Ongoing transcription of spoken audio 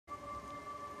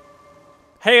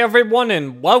Hey everyone,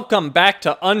 and welcome back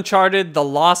to Uncharted: The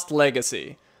Lost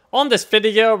Legacy. On this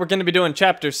video, we're going to be doing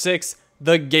Chapter 6,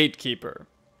 The Gatekeeper.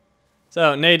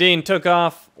 So, Nadine took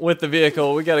off with the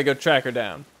vehicle. We gotta go track her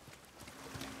down.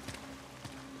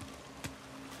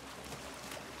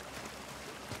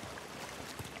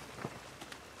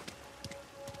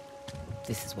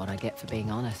 This is what I get for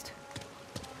being honest.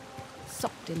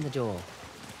 Socked in the jaw.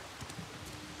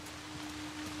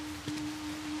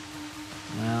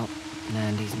 Well,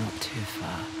 Nandy's not too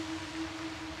far.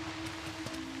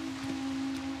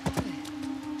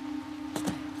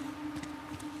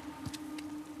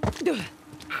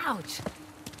 Ouch!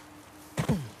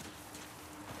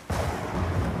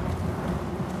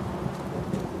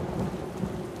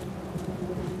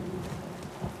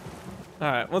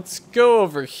 Alright, let's go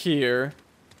over here.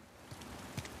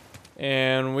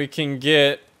 And we can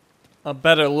get a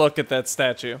better look at that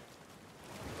statue.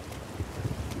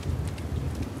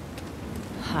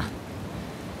 Ha!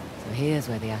 So here's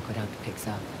where the aqueduct picks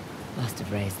up. Must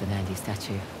have raised the Nandy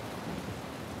statue.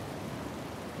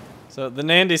 So the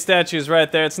Nandy statue is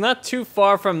right there. It's not too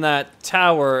far from that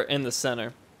tower in the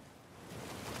center.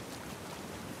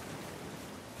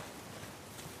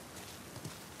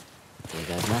 Here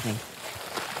goes nothing.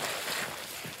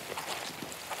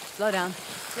 Slow down.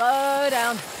 Slow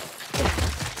down.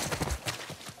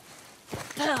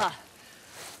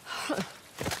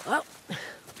 Well,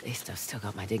 at least I've still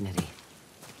got my dignity.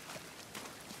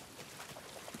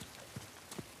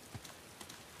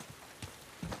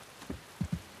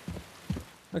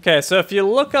 Okay, so if you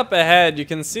look up ahead, you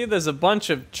can see there's a bunch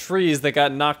of trees that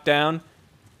got knocked down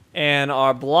and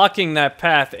are blocking that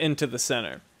path into the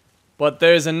center. But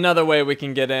there's another way we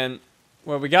can get in.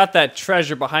 Where we got that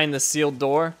treasure behind the sealed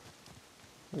door,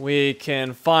 we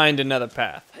can find another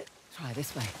path. Try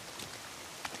this way.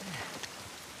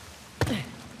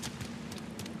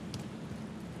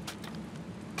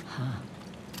 Huh.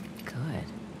 Good.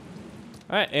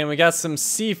 Alright, and we got some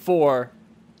C4.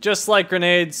 Just like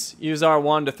grenades, use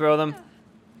R1 to throw them.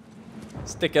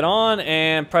 Stick it on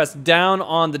and press down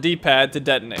on the D-pad to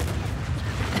detonate.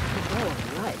 Oh,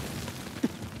 right.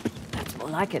 That's more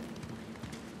like it.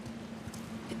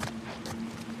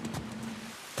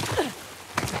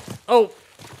 Oh!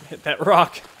 Hit that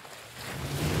rock.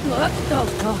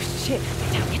 Oh, shit.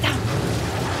 Get down, get down.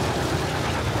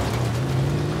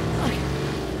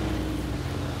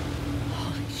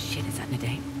 Holy shit, is that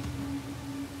Nadine?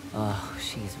 Oh,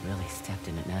 she's really stepped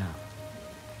in it now.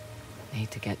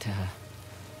 Need to get to her.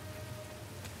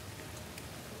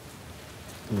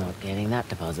 Not getting that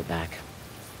deposit back.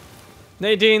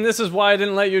 Nadine, this is why I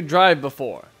didn't let you drive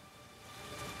before.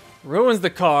 Ruins the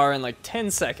car in like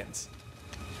 10 seconds.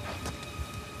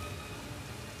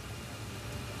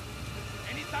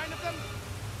 Any sign of them?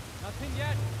 Nothing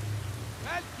yet.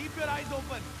 Well, keep your eyes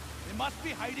open. They must be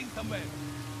hiding somewhere.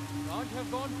 Can't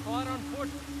have gone far on foot.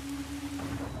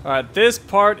 Alright, this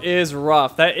part is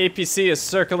rough. That APC is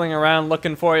circling around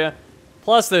looking for you.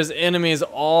 Plus, there's enemies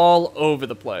all over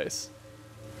the place.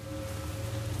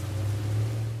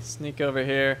 Sneak over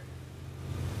here.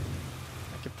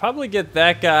 I could probably get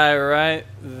that guy right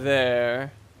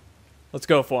there. Let's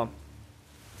go for him.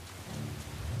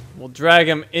 We'll drag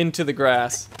him into the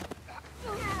grass.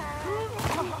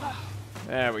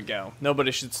 There we go.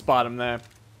 Nobody should spot him there.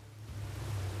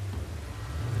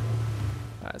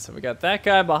 Alright, so we got that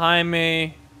guy behind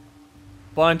me.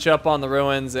 Bunch up on the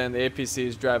ruins, and the APC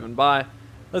is driving by.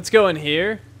 Let's go in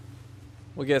here.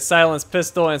 We'll get a silenced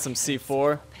pistol and some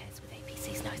C4.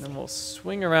 And then we'll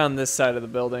swing around this side of the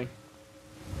building.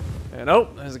 And oh,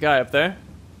 there's a guy up there.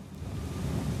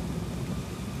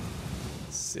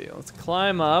 Let's see, let's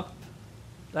climb up.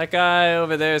 That guy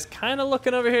over there is kind of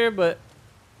looking over here, but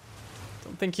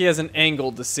don't think he has an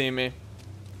angle to see me.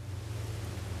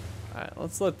 Alright,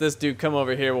 let's let this dude come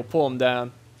over here. We'll pull him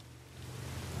down.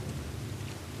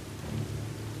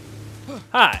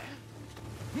 Hi.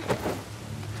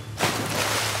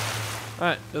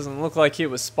 Alright, doesn't look like he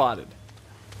was spotted.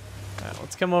 Alright,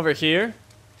 let's come over here.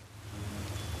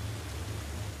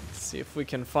 Let's see if we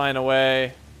can find a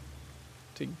way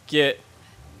to get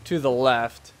to the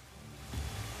left.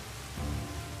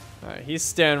 Alright, he's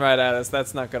staring right at us.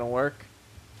 That's not gonna work.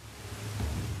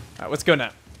 Alright, let's go now.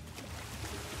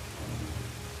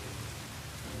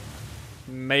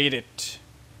 Made it.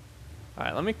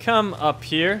 Alright, let me come up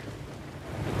here.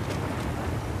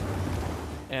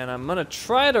 And I'm gonna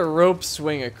try to rope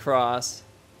swing across.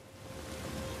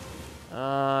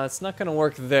 It's not gonna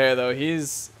work there though.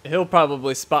 He'll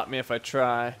probably spot me if I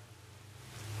try.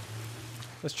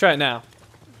 Let's try it now.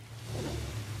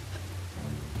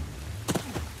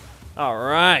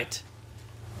 Alright.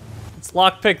 Let's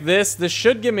lockpick this. This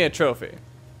should give me a trophy.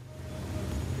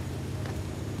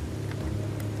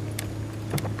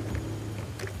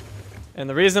 And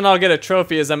the reason I'll get a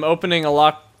trophy is I'm opening a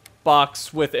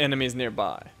lockbox with enemies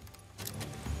nearby.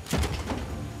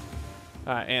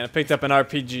 Alright, and I picked up an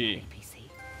RPG.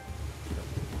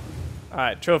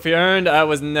 Alright, trophy earned. I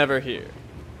was never here.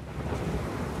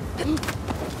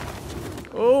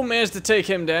 Oh, managed to take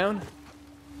him down.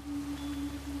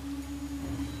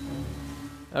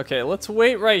 Okay, let's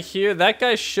wait right here. That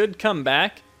guy should come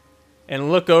back and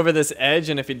look over this edge,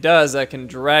 and if he does, I can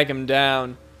drag him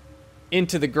down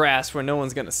into the grass where no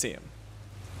one's gonna see him.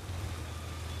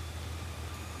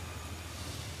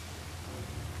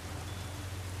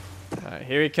 Alright,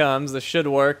 here he comes. This should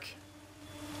work.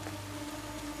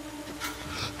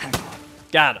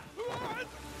 Got him.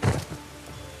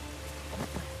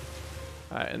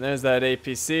 Alright, and there's that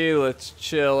APC. Let's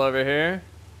chill over here.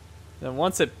 Then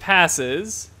once it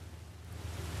passes,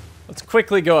 let's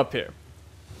quickly go up here.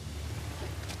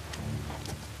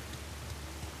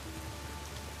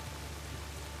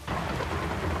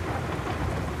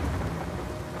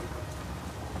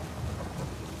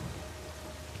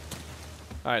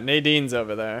 Alright, Nadine's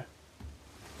over there.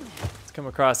 Let's come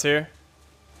across here.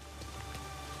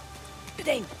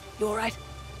 Nadine, you alright?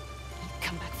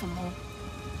 Come back for more.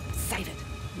 Save it.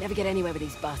 Never get anywhere with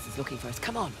these bastards looking for us.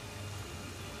 Come on.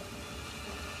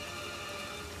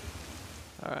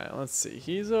 Alright, let's see.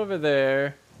 He's over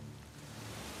there.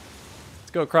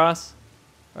 Let's go across.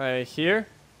 Right here.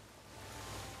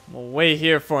 We'll wait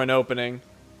here for an opening.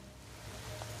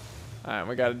 Alright,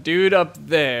 we got a dude up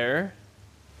there.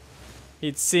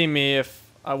 He'd see me if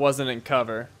I wasn't in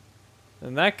cover.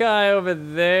 And that guy over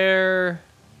there...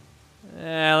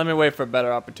 let me wait for a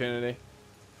better opportunity.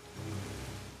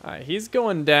 Alright, he's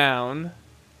going down.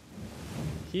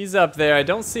 He's up there. I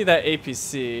don't see that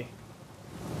APC.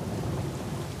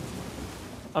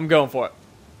 I'm going for it.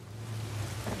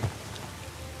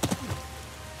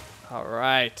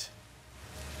 Alright.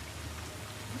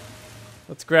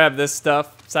 Let's grab this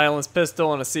stuff. Silenced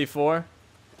pistol and a C4.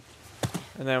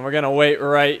 And then we're gonna wait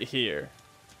right here.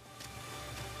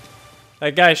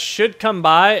 That guy should come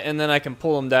by and then I can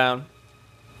pull him down.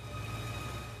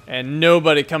 And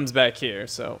nobody comes back here,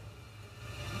 so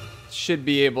should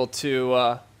be able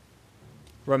to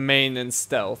remain in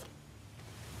stealth.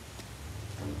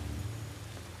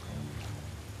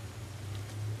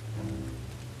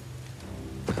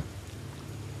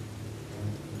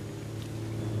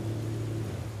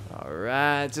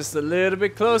 Alright, just a little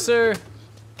bit closer.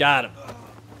 Got him.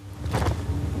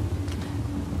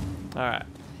 Alright.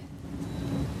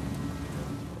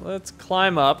 Let's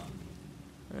climb up.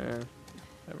 There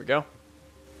we go.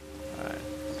 Alright.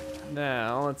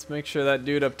 Now, let's make sure that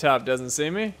dude up top doesn't see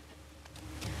me.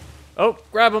 Oh,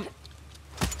 grab him.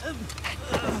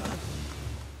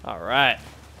 Alright.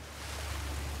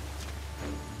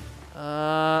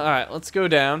 Alright, let's go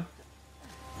down.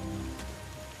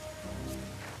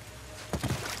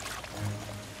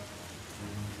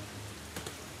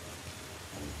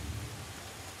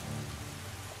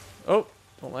 Oh,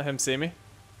 don't let him see me.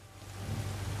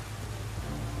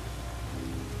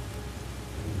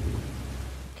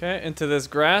 Okay, into this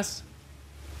grass.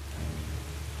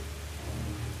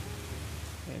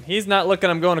 And he's not looking,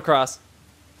 I'm going across.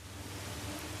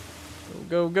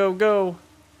 Go, go, go, go.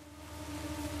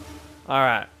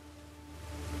 Alright.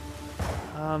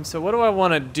 So what do I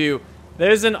want to do?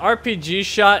 There's an RPG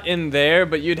shot in there,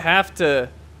 but you'd have to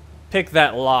pick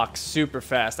that lock super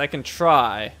fast. I can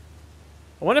try.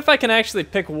 I wonder if I can actually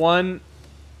pick one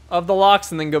of the locks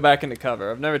and then go back into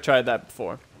cover. I've never tried that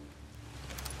before.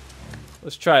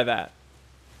 Let's try that.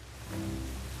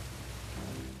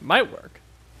 Might work.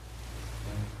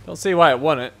 Don't see why it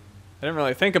wouldn't. I didn't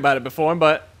really think about it before,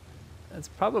 but that's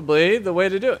probably the way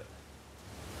to do it.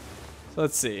 So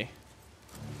let's see.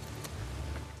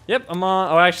 Yep, I'm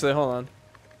on. Oh, actually, hold on.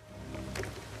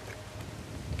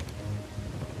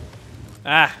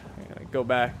 Ah, I gotta go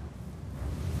back.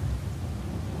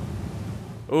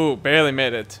 Ooh, barely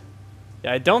made it.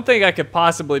 Yeah, I don't think I could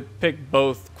possibly pick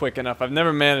both quick enough. I've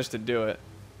never managed to do it.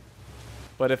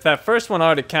 But if that first one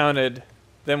already counted,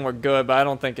 then we're good, but I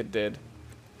don't think it did.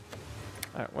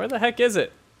 Alright, where the heck is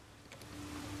it?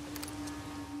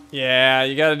 Yeah,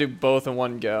 you gotta do both in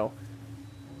one go.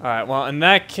 Alright, well, in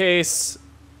that case,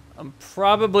 I'm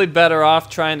probably better off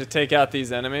trying to take out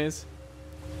these enemies.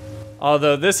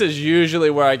 Although this is usually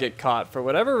where I get caught. For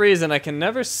whatever reason, I can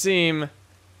never seem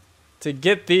to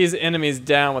get these enemies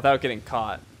down without getting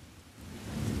caught.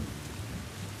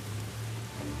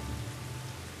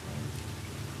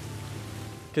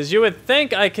 Because you would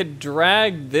think I could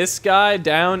drag this guy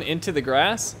down into the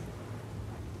grass,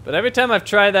 But every time I've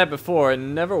tried that before, it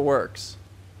never works.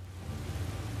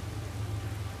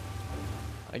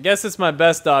 I guess it's my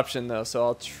best option though, so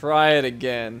I'll try it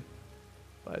again.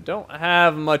 But I don't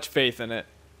have much faith in it.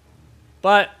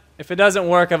 But if it doesn't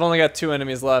work, I've only got 2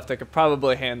 enemies left. I could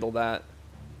probably handle that.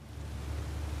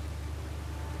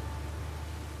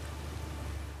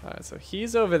 Alright, so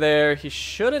he's over there. He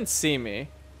shouldn't see me.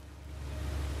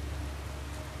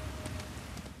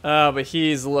 Oh, but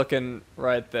he's looking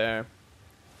right there.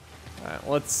 Alright,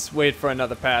 let's wait for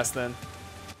another pass then.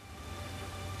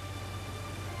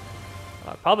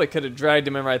 I probably could have dragged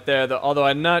him in right there, though, although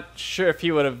I'm not sure if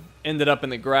he would have ended up in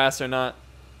the grass or not.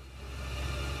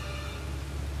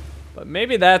 But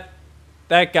maybe that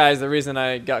guy's the reason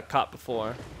I got caught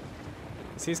before.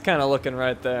 'Cause he's kind of looking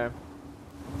right there.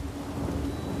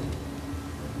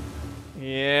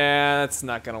 Yeah, that's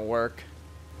not gonna work.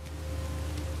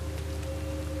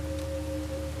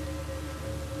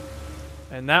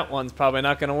 And that one's probably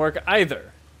not gonna work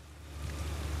either.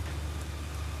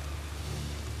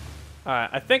 Alright,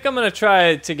 I think I'm gonna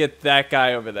try to get that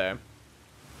guy over there.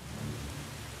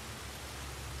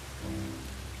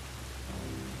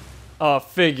 Oh,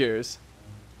 figures.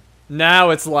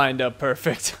 Now it's lined up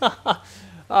perfect.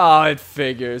 Oh, it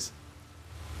figures.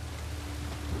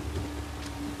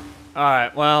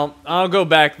 Alright, well, I'll go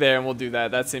back there and we'll do that.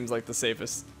 That seems like the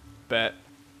safest bet.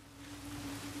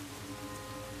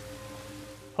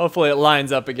 Hopefully it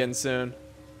lines up again soon.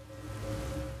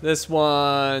 This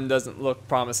one doesn't look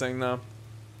promising though.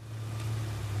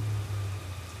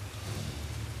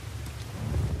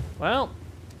 Well,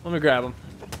 let me grab him.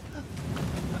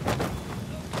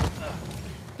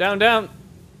 Down, down.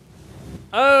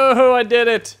 Oh, I did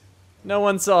it. No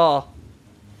one saw.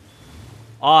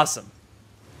 Awesome.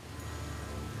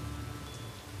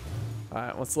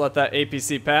 Alright, let's let that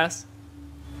APC pass.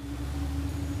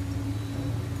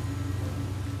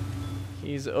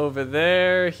 He's over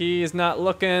there. He's not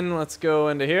looking. Let's go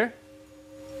into here.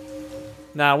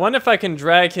 Now, I wonder if I can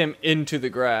drag him into the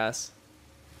grass.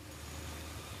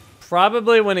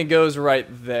 Probably when he goes right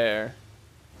there.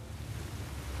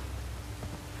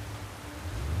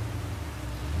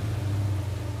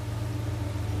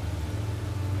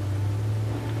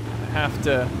 I have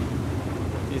to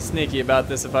be sneaky about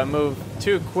this. If I move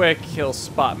too quick, he'll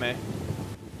spot me.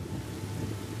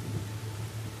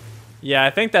 Yeah,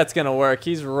 I think that's gonna work.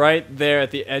 He's right there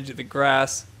at the edge of the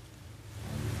grass.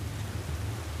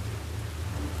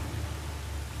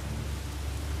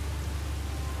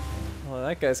 Well,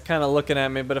 that guy's kind of looking at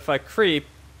me, but if I creep,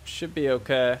 should be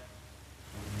okay.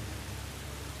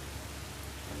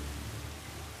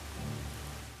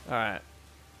 Alright.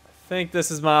 I think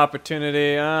this is my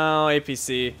opportunity. Oh,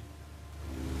 APC.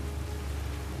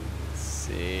 Let's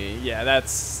see. Yeah,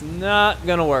 that's not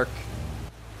gonna work.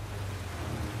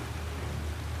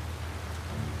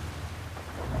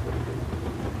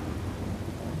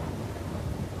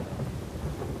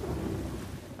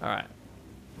 Alright.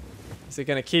 Is it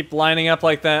gonna keep lining up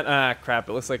like that? Ah, crap,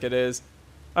 it looks like it is.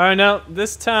 Alright, no,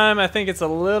 this time I think it's a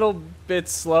little bit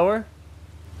slower.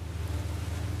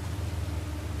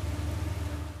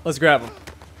 Let's grab him.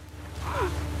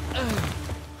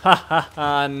 Ha ha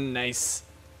ha, nice.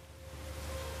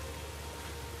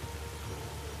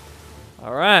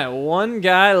 Alright, one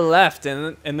guy left,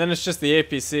 and then it's just the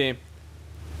APC.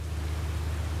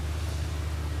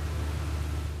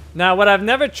 Now, what I've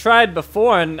never tried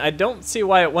before, and I don't see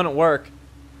why it wouldn't work,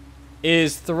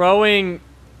 is throwing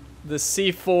the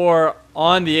C4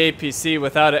 on the APC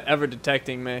without it ever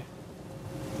detecting me.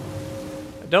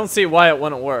 I don't see why it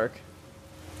wouldn't work.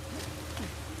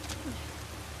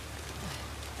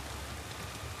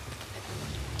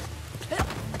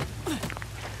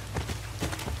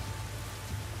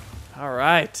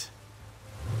 Alright.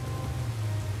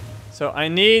 So I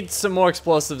need some more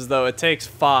explosives, though. It takes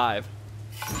 5.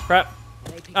 Crap.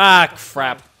 Ah,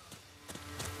 crap.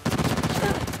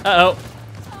 Uh-oh.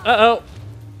 Uh-oh.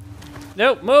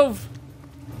 Nope, move.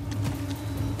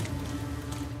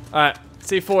 Alright,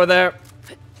 C4 there.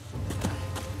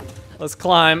 Let's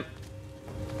climb.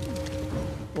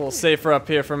 A little safer up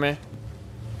here for me.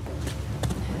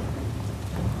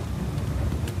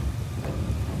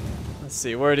 Let's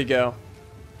see, where'd he go?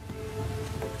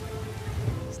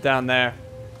 It's down there.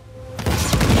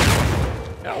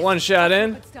 Got one shot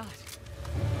in.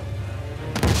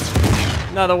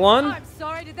 Another one. I'm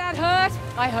sorry, did that hurt?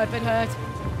 I hope it hurt.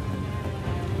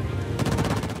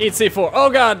 Eat C4.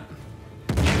 Oh god!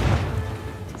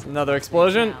 It's another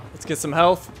explosion. Let's get some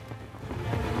health.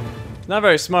 Not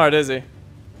very smart, is he?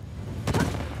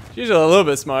 He's usually a little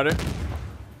bit smarter.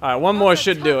 Alright, one more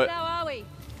should do it.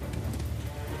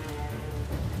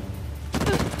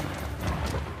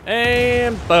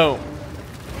 And boom.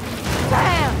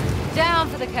 Bam! Down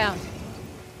for the count.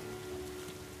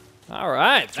 All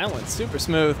right, that went super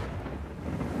smooth.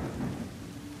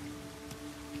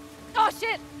 Oh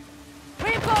shit!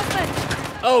 Reinforcement!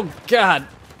 Oh God.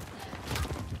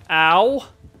 Ow.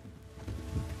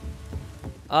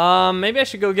 Maybe I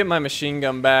should go get my machine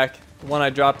gun back, the one I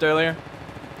dropped earlier.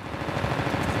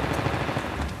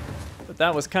 But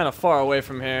that was kind of far away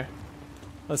from here.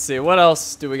 Let's see, what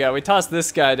else do we got? We tossed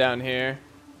this guy down here.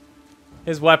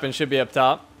 His weapon should be up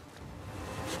top.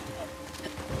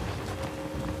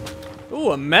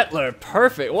 Ooh, a Metler,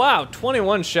 perfect. Wow,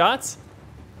 21 shots?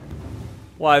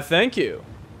 Why, thank you.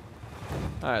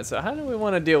 All right, so how do we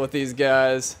want to deal with these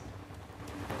guys?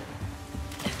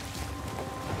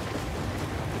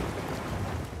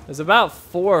 There's about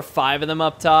 4 or 5 of them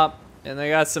up top, and they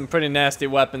got some pretty nasty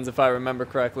weapons if I remember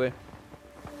correctly.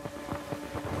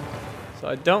 So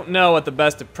I don't know what the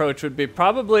best approach would be.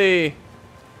 Probably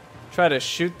try to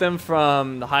shoot them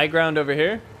from the high ground over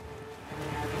here.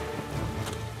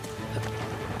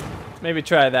 Maybe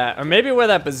try that. Or maybe where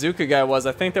that bazooka guy was.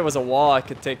 I think there was a wall I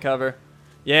could take cover.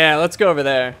 Yeah, let's go over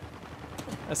there.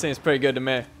 That seems pretty good to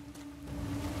me.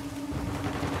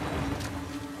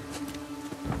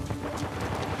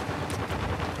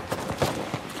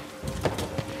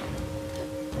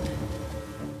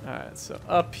 Alright, so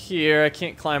up here. I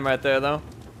can't climb right there, though.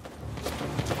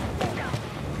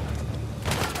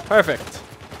 Perfect.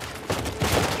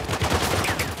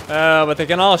 Oh, but they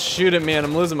can all shoot at me, and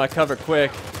I'm losing my cover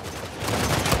quick.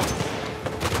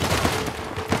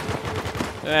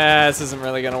 This isn't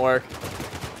really gonna work.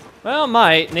 Well, it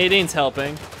might. Nadine's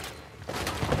helping.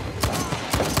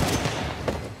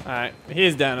 Alright,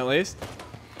 he's down at least.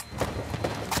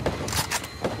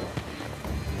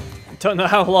 Don't know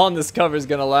how long this cover's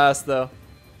gonna last, though.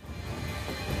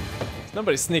 There's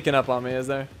nobody sneaking up on me, is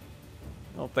there?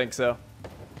 I don't think so.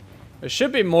 There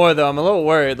should be more, though. I'm a little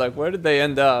worried. Like, where did they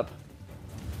end up?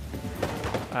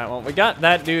 Alright, well, we got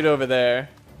that dude over there.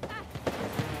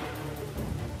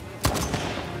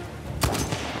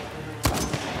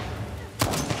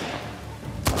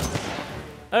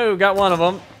 Oh, got one of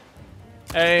them.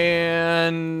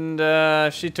 And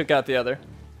she took out the other.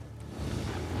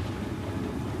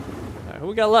 All right, who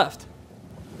we got left?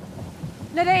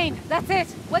 Nadine, that's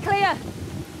it. We're clear.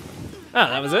 Ah,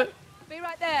 that was it? Be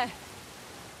right there.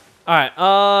 All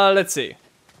right, let's see.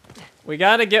 We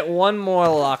gotta get one more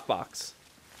lockbox.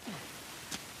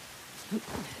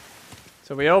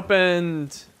 So we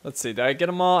opened, let's see, did I get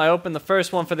them all? I opened the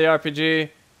first one for the RPG.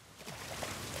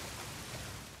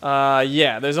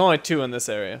 Yeah, there's only 2 in this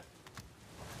area.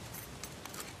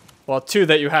 Well, 2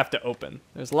 that you have to open.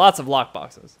 There's lots of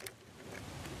lockboxes.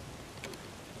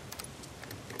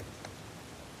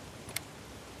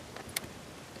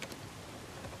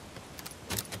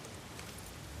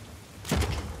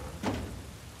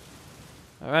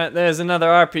 Alright, there's another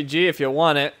RPG if you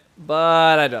want it,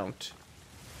 but I don't.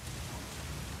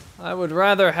 I would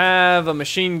rather have a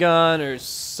machine gun or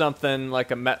something like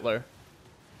a Metler.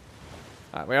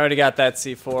 Alright, we already got that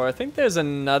C4. I think there's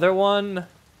another one.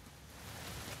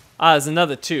 Ah, there's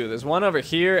another 2. There's one over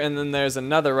here, and then there's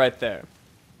another right there.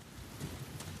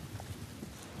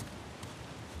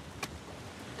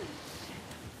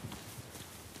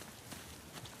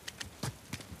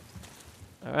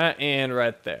 Alright, and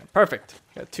right there. Perfect.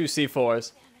 Got 2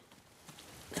 C4s.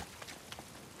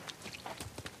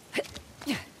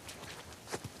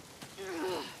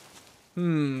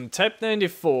 Type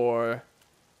 94.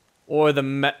 Or the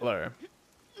Metler.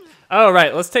 Oh,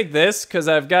 right. Let's take this, because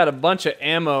I've got a bunch of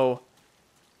ammo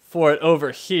for it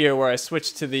over here, where I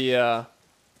switched to the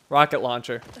rocket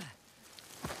launcher.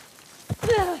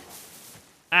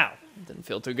 Ow. Didn't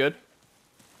feel too good.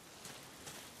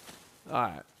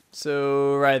 Alright.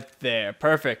 So, right there.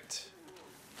 Perfect.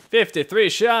 53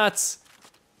 shots.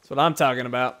 That's what I'm talking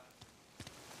about.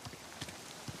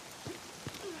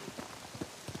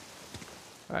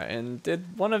 Alright, and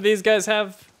did one of these guys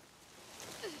have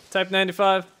Type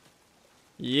 95?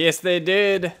 Yes, they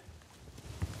did.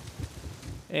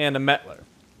 And a Metler.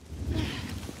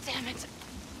 Damn it.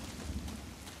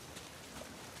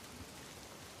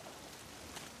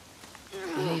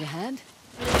 You need a hand?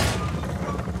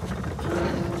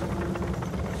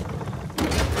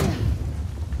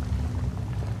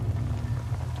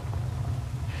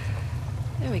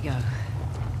 There we go.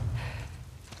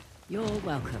 You're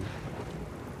welcome.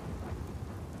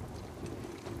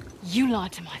 You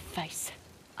lied to my face.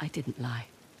 I didn't lie.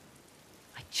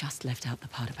 I just left out the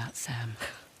part about Sam.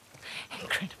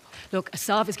 Incredible. Look,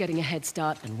 Asav is getting a head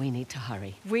start, and we need to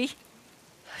hurry. We?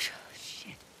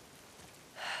 Shit.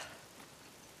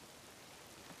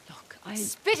 Look,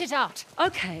 Spit it out!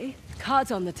 Okay,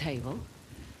 cards on the table.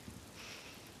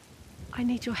 I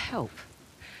need your help.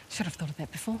 Should have thought of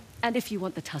that before. And if you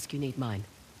want the tusk, you need mine.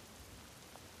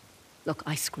 Look,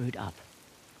 I screwed up.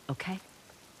 Okay?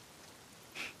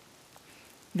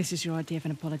 This is your idea of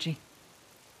an apology.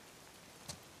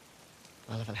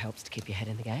 Well, if it helps to keep your head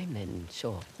in the game, then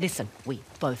sure. Listen, we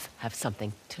both have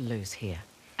something to lose here.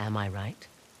 Am I right?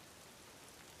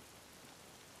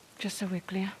 Just so we're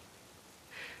clear.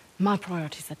 My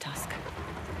priority's the tusk.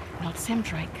 Not Sam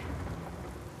Drake.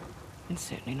 And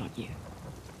certainly not you.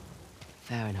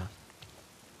 Fair enough.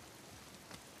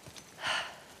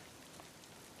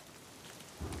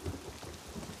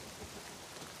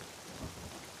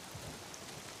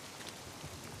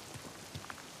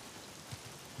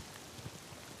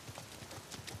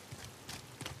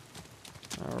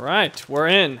 All right, we're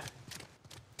in.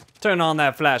 Turn on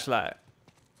that flashlight.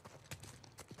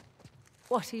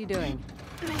 What are you doing?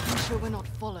 Making sure we're not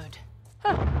followed.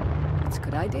 That's a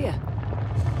good idea.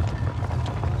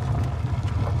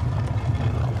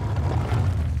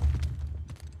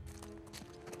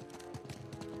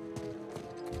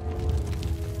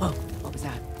 Whoa, what was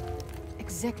that?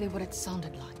 Exactly what it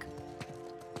sounded like.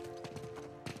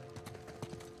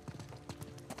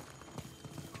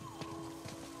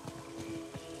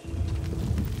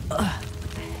 What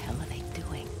the hell are they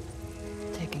doing?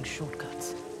 Taking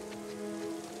shortcuts.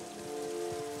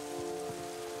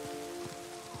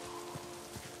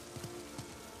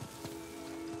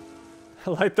 I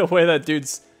like the way that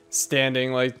dude's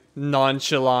standing, like,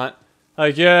 nonchalant.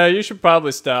 Like, yeah, you should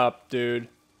probably stop, dude.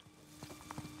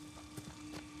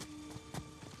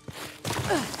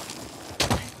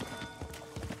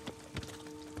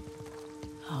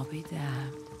 I'll be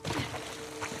damned.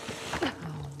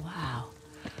 Oh, wow.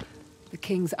 The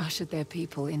kings ushered their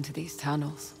people into these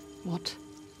tunnels. What?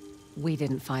 We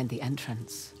didn't find the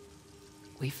entrance.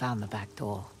 We found the back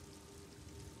door.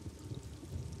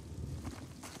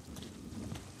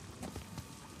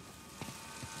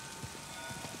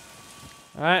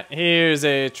 Alright, here's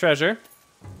a treasure.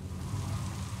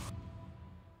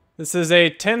 This is a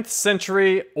 10th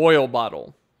century oil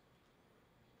bottle.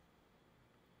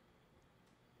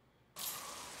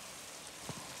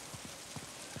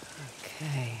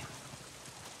 Okay.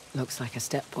 Looks like a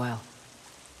step well.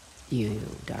 You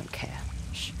don't care.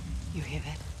 Shh. You hear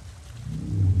that?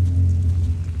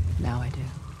 Now I do.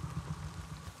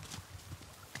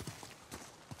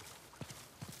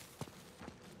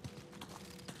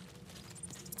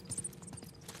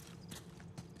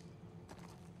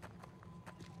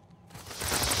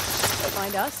 Don't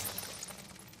mind us.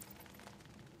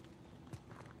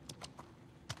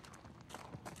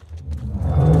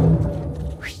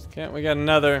 Okay, we got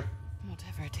another.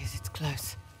 Whatever it is, it's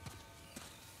close.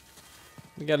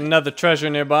 We got another treasure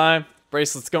nearby.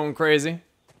 Bracelet's going crazy.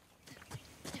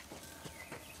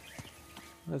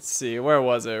 Let's see, where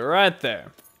was it? Right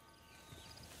there.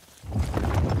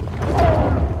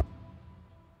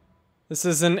 This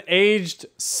is an aged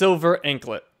silver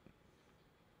anklet.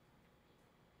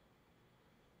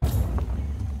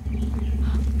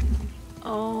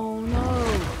 Oh no.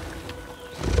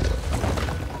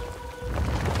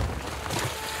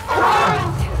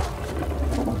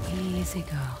 Easy,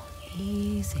 girl.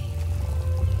 Easy.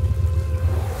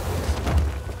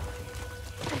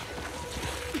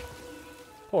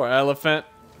 Poor elephant.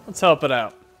 Let's help it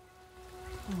out.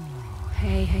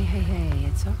 Hey, hey, hey, hey.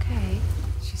 It's okay.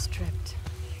 She's stripped.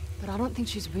 But I don't think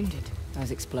she's wounded.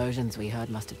 Those explosions we heard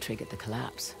must have triggered the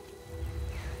collapse.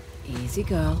 Easy,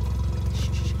 girl. Shh,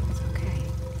 shh, shh. It's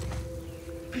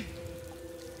okay.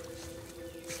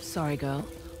 Sorry, girl.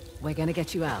 We're gonna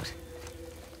get you out.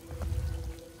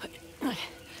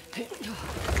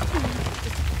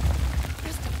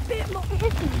 Just a bit more.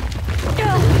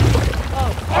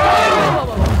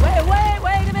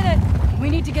 Wait a minute! We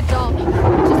need to get down.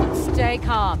 Just stay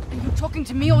calm. Are you talking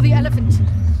to me or the elephant?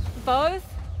 Both?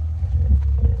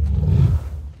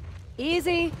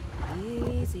 Easy.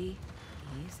 Easy.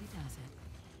 Easy does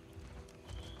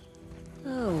it.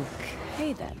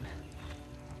 Okay then.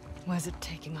 Where's it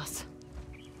taking us?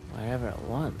 Wherever it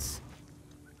wants.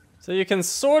 So you can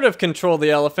sort of control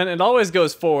the elephant. It always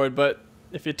goes forward, but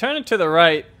if you turn it to the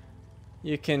right,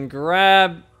 you can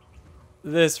grab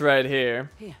this right here.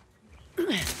 Here.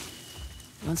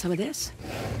 Want some of this?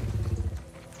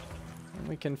 And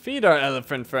we can feed our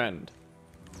elephant friend.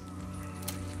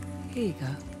 Here you go.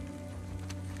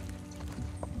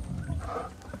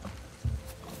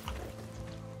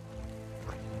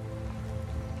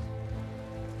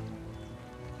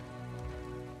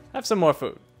 Have some more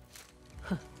food.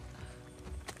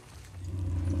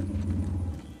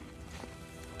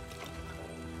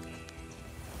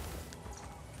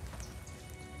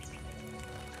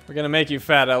 We're gonna make you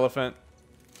fat, elephant.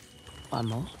 One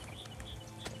more.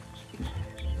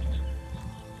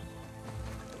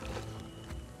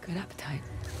 Good appetite.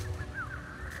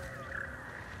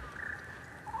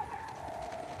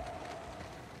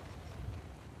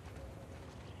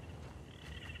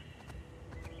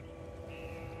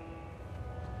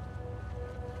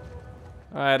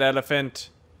 Alright, elephant.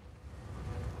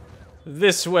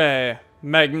 This way,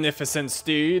 magnificent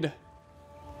steed.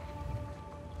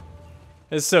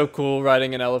 It's so cool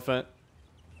riding an elephant.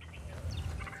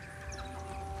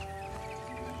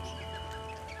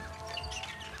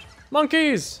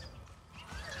 Monkeys!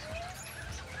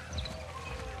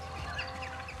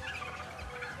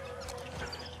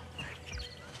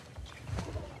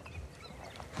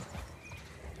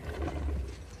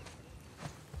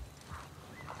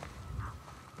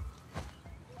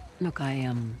 Look,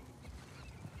 I'm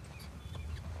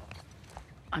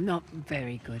not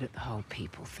very good at the whole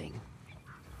people thing.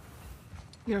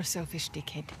 You're a selfish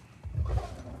dickhead.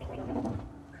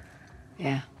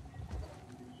 Yeah.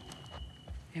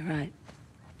 You're right.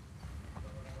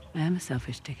 I am a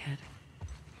selfish dickhead.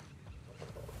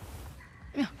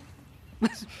 Yeah.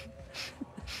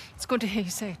 It's good to hear you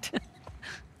say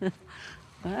it.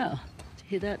 Wow. Did you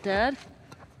hear that, Dad?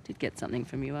 Did get something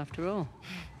from you after all.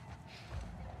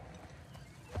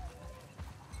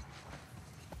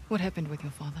 What happened with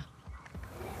your father?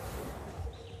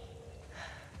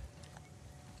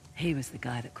 He was the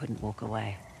guy that couldn't walk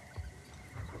away.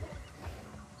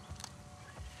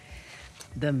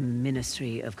 The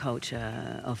Ministry of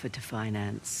Culture offered to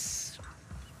finance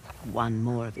one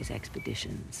more of his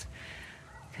expeditions.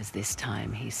 Because this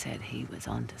time he said he was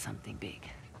onto something big.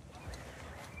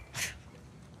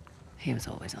 He was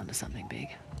always onto something big.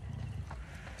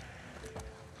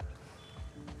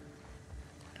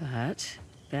 But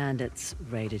bandits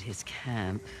raided his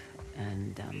camp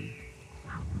and,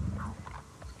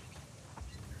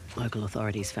 local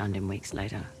authorities found him weeks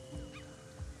later.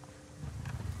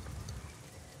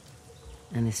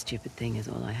 And this stupid thing is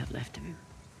all I have left of him.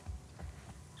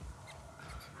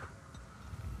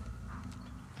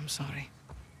 I'm sorry.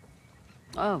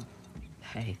 Oh,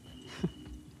 hey.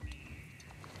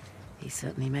 He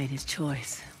certainly made his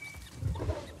choice.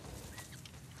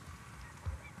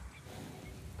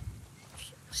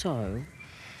 So?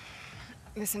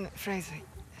 Listen, Fraser,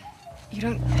 you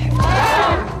don't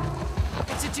have to...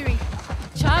 What's it doing?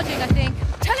 Charging, I think.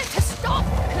 Tell it to stop!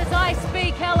 Because I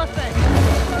speak elephant.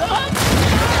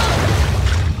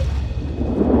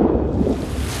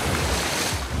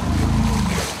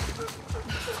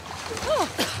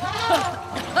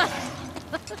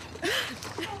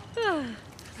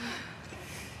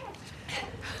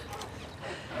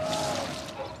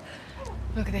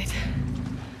 Look at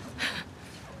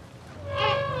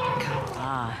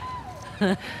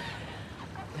that.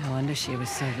 No wonder she was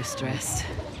so distressed.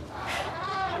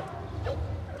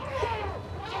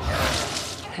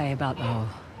 Hey, about the whole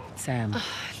Sam.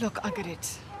 Look, I get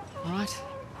it. All right?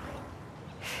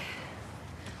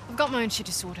 I've got my own shit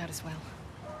to sort out as well.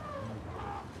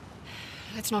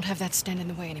 Let's not have that stand in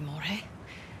the way anymore, eh?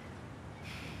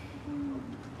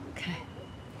 Okay.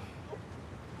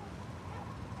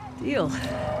 Deal.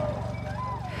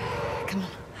 Come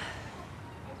on.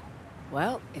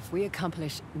 Well, if we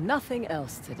accomplish nothing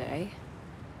else today,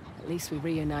 at least we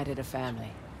reunited a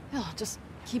family. Yeah, just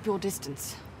keep your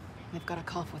distance. They've got a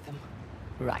calf with them.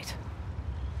 Right.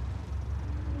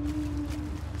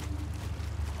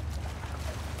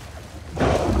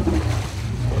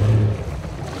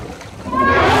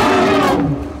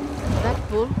 That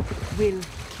bull will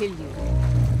kill you.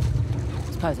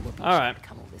 Suppose it would be All right. to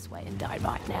come all this way and die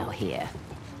right now here.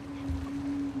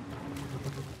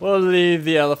 We'll leave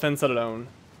the elephants alone.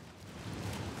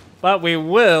 But we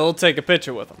will take a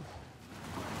picture with them.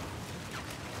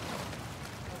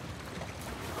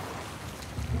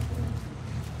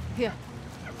 Here,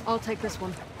 I'll take this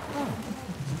one.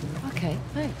 Okay,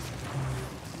 thanks.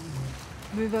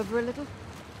 Move over a little.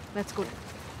 That's good.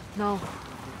 Now,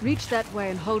 reach that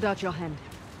way and hold out your hand.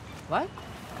 What?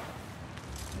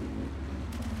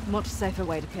 Much safer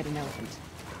way to pet an elephant.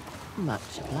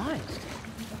 Much obliged.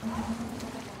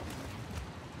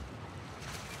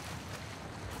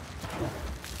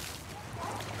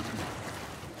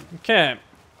 Okay.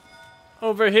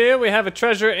 Over here we have a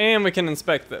treasure and we can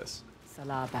inspect this.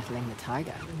 Salah battling the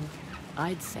tiger.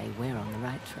 I'd say we're on the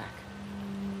right track.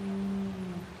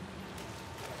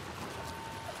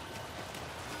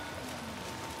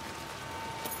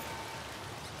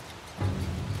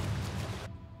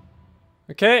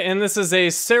 Okay, and this is a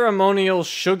ceremonial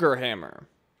sugar hammer.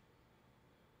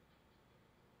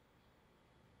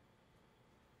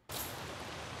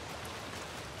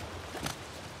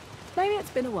 it's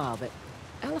been a while, but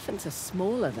elephants are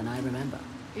smaller than I remember.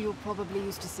 You're probably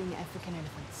used to seeing African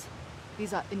elephants.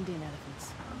 These are Indian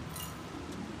elephants.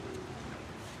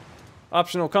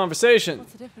 Optional conversation.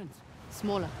 What's the difference?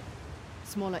 Smaller.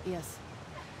 Smaller ears.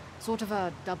 Sort of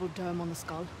a double dome on the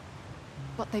skull.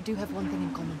 But they do have one thing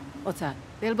in common. What's that?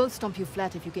 They'll both stomp you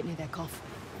flat if you get near their cough.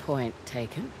 Point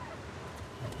taken.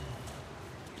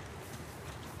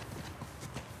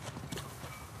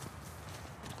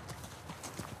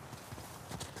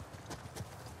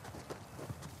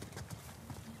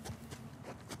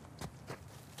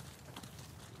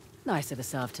 Nice of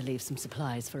Asav to leave some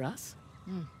supplies for us.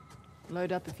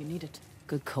 Load up if you need it.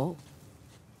 Good call.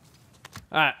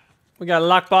 Alright, we got a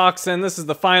lockbox, and this is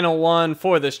the final one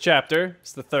for this chapter.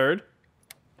 It's the third.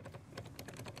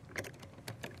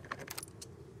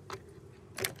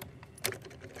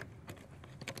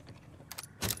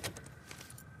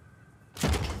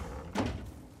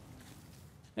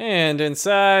 And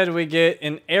inside we get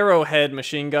an arrowhead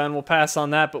machine gun. We'll pass on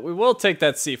that, but we will take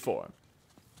that C4.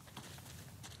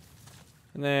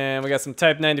 And then we got some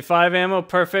Type 95 ammo,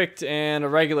 perfect, and a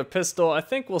regular pistol. I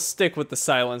think we'll stick with the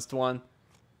silenced one.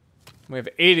 We have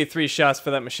 83 shots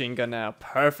for that machine gun now.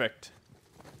 Perfect.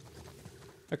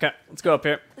 Okay, let's go up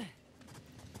here.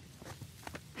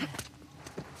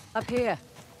 Up here.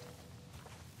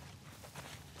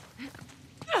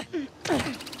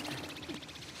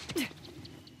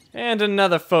 And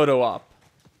another photo op.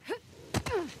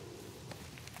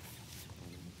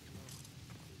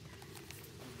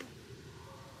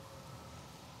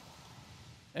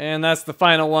 And that's the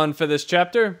final one for this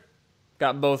chapter.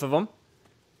 Got both of them.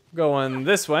 Going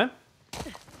this way.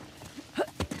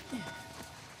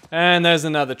 And there's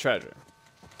another treasure.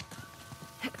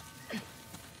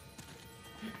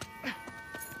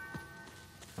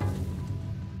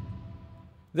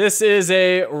 This is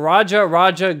a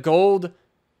Raja Gold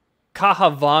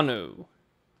Kahavanu.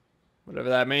 Whatever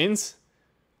that means.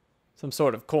 Some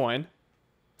sort of coin.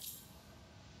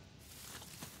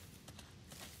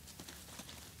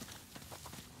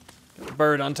 Got a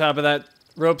bird on top of that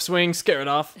rope swing. Scare it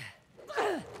off.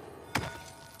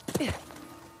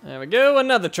 There we go.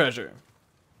 Another treasure.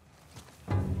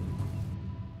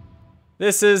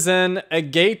 This is an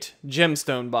agate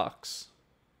gemstone box.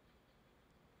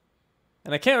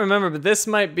 And I can't remember, but this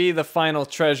might be the final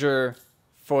treasure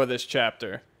for this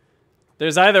chapter.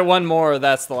 There's either one more or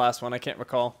that's the last one. I can't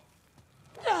recall.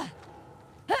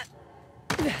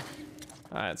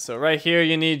 Alright, so right here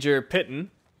you need your piton.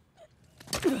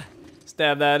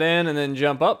 Stab that in and then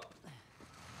jump up.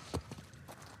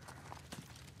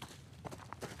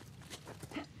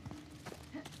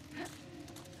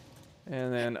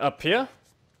 And then up here.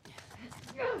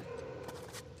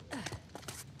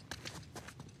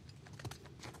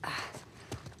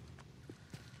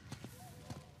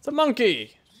 It's a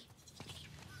monkey.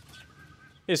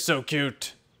 It's so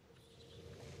cute.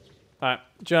 Alright,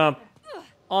 jump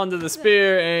onto the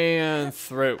spear and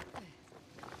through.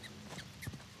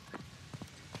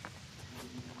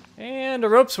 And a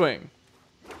rope swing.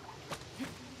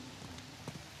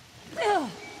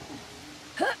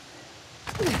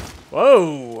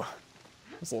 Whoa.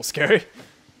 That's a little scary.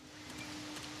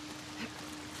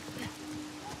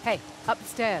 Hey, up the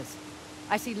stairs.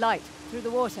 I see light through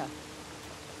the water.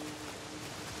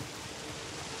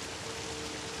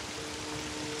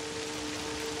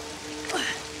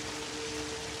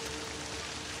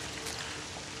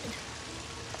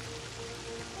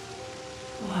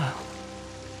 Wow.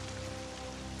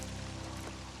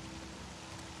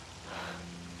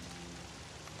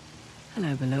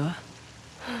 Hello, Balua.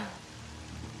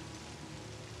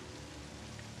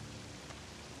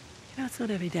 You know, it's not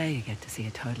every day you get to see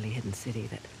a totally hidden city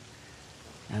that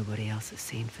nobody else has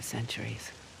seen for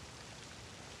centuries.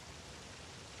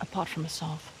 Apart from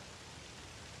Asav.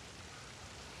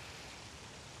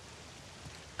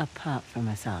 Apart from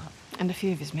Asav. And a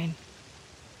few of his men.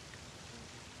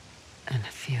 And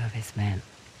a few of his men.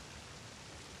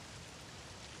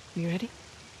 You ready?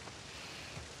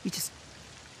 You just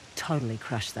totally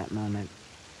crushed that moment.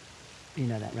 You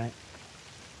know that, right?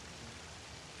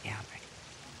 Yeah, I'm ready.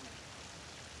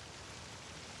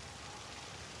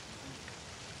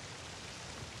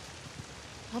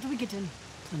 How do we get in?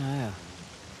 Dunno.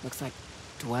 Looks like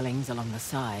dwellings along the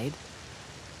side.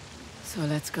 So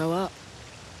let's go up.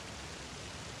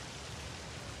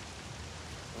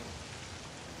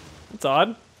 That's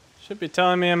odd. Should be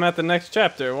telling me I'm at the next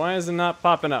chapter. Why is it not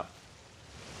popping up?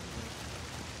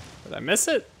 Did I miss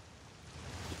it?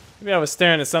 Maybe I was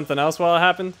staring at something else while it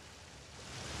happened.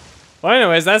 Well,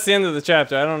 anyways, that's the end of the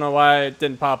chapter. I don't know why it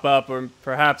didn't pop up, or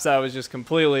perhaps I was just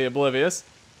completely oblivious.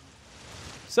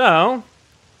 So,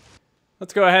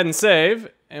 let's go ahead and save,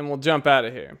 and we'll jump out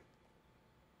of here.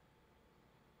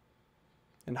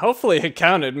 And hopefully it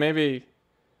counted. Maybe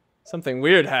something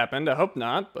weird happened. I hope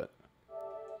not, but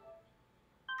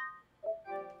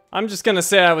I'm just gonna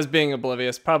say I was being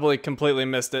oblivious. Probably completely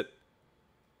missed it.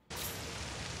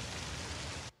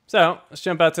 So, let's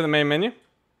jump out to the main menu.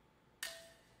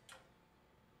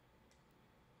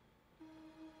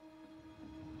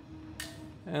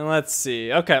 And let's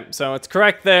see. Okay, so it's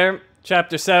correct there.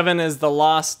 Chapter 7 is The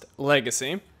Lost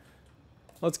Legacy.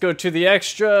 Let's go to the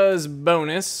extras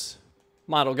bonus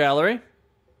model gallery.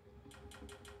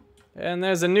 And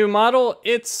there's a new model.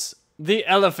 It's the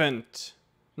elephant.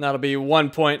 And that'll be 1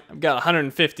 point. I've got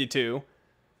 152.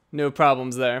 No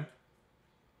problems there.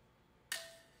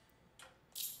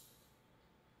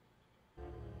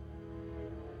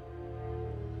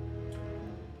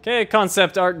 Okay,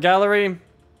 concept art gallery.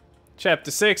 Chapter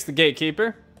 6, The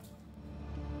Gatekeeper.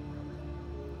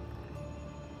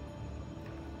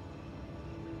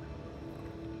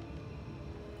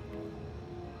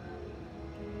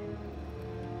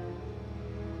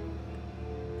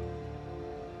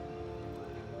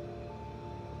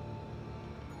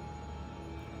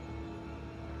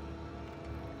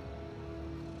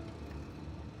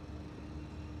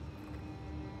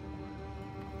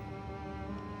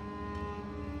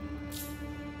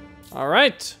 All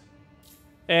right.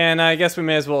 And I guess we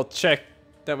may as well check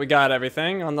that we got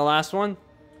everything on the last one.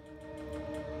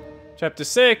 Chapter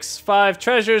 6, 5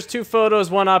 treasures, 2 photos,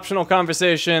 1 optional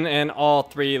conversation, and all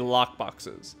 3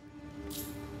 lockboxes.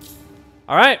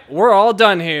 All right, we're all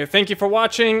done here. Thank you for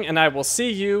watching, and I will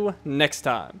see you next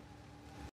time.